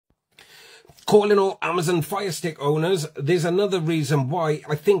Calling all Amazon Fire Stick owners, there's another reason why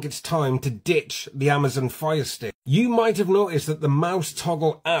I think it's time to ditch the Amazon Fire Stick. You might have noticed that the mouse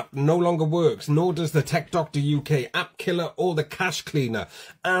toggle app no longer works, nor does the Tech Doctor UK app killer or the cache cleaner.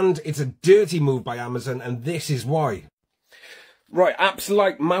 And it's a dirty move by Amazon, and this is why. Right, apps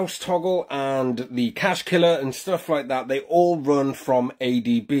like mouse toggle and the cache killer and stuff like that, they all run from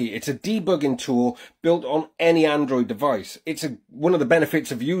ADB. It's a debugging tool built on any Android device. It's one of the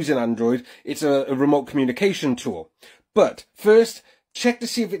benefits of using Android. It's a remote communication tool. But first, check to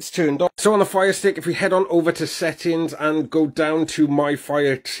see if it's turned on. So on the Fire Stick, if we head on over to settings and go down to My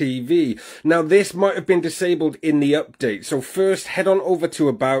Fire TV. Now this might have been disabled in the update. So first head on over to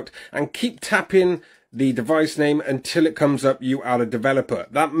About and keep tapping the device name until it comes up you are a developer.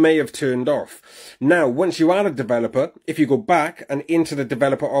 That may have turned off. Now, once you are a developer, if you go back and into the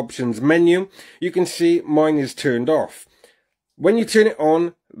developer options menu, you can see mine is turned off. When you turn it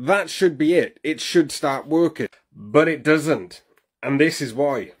on, that should be it. It should start working, but it doesn't. And this is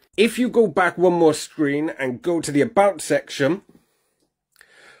why. If you go back one more screen and go to the About section,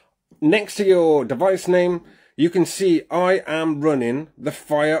 next to your device name, you can see I am running the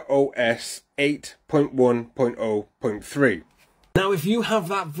Fire OS 8.1.0.3. Now, if you have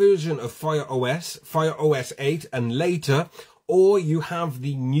that version of Fire OS 8 and later, or you have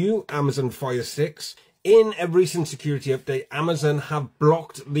the new Amazon Fire Sticks, in a recent security update, Amazon have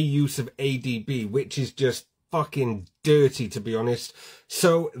blocked the use of ADB, which is just fucking dirty, to be honest.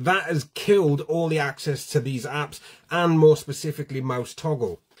 So that has killed all the access to these apps, and more specifically mouse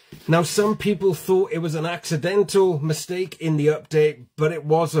toggle. Now, some people thought it was an accidental mistake in the update, but it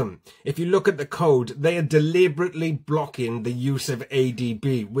wasn't. If you look at the code, they are deliberately blocking the use of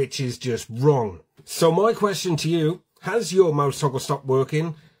ADB, which is just wrong. So my question to you, has your mouse toggle stopped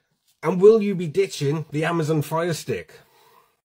working? And will you be ditching the Amazon Fire Stick?